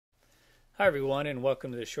Hi everyone, and welcome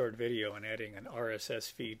to this short video on adding an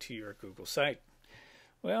RSS feed to your Google site.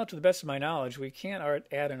 Well, to the best of my knowledge, we can't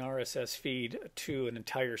add an RSS feed to an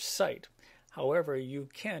entire site. However, you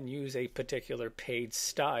can use a particular page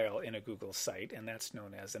style in a Google site, and that's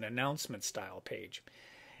known as an announcement style page.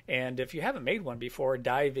 And if you haven't made one before,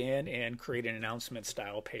 dive in and create an announcement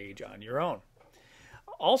style page on your own.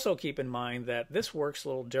 Also keep in mind that this works a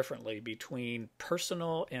little differently between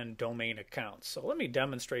personal and domain accounts. So let me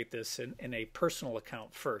demonstrate this in a personal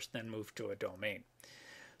account first, then move to a domain.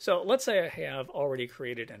 So let's say I have already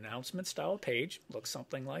created an announcement style page. Looks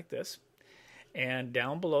something like this. And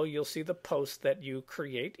down below you'll see the post that you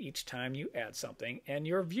create each time you add something. And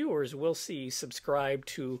your viewers will see subscribe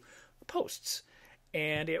to posts.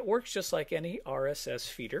 And it works just like any RSS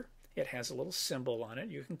feeder. It has a little symbol on it.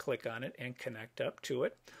 You can click on it and connect up to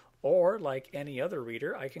it. Or like any other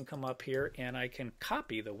reader, I can come up here and I can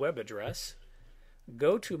copy the web address,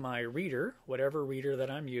 go to my reader, whatever reader that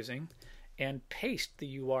I'm using, and paste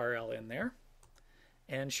the URL in there.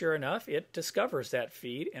 And sure enough, it discovers that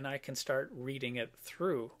feed and I can start reading it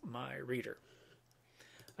through my reader.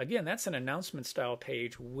 Again, that's an announcement style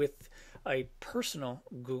page with a personal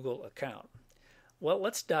Google account. Well,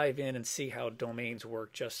 let's dive in and see how domains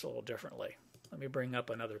work just a little differently. Let me bring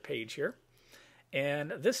up another page here.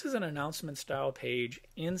 And this is an announcement style page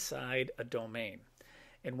inside a domain.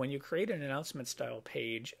 And when you create an announcement style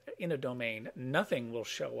page in a domain, nothing will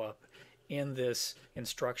show up in this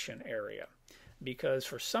instruction area. Because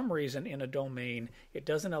for some reason in a domain, it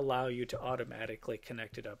doesn't allow you to automatically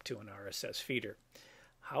connect it up to an RSS feeder.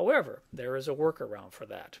 However, there is a workaround for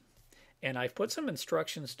that. And I've put some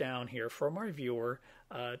instructions down here for my viewer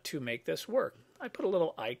to make this work. I put a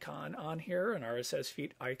little icon on here, an RSS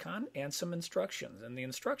feed icon, and some instructions. And the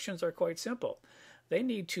instructions are quite simple. They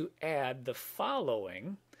need to add the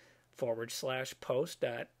following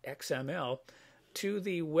 /post.xml to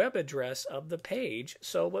the web address of the page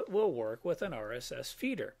so it will work with an RSS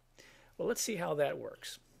feeder. Well, let's see how that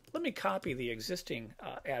works. Let me copy the existing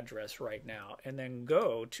address right now and then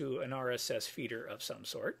go to an RSS feeder of some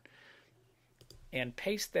sort and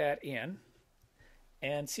paste that in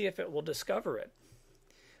and see if it will discover it.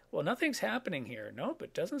 Well, nothing's happening here. Nope,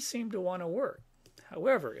 it doesn't seem to want to work.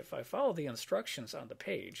 However, if I follow the instructions on the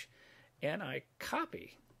page and I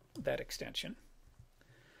copy that extension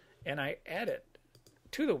and I add it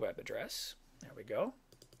to the web address, there we go.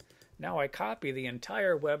 Now I copy the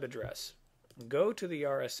entire web address, go to the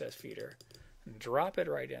RSS feeder, and drop it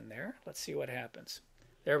right in there. Let's see what happens.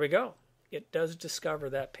 There we go. It does discover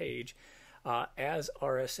that page as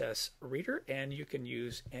RSS reader, and you can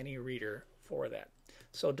use any reader for that.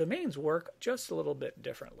 So domains work just a little bit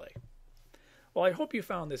differently. Well, I hope you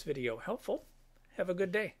found this video helpful. Have a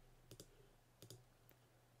good day.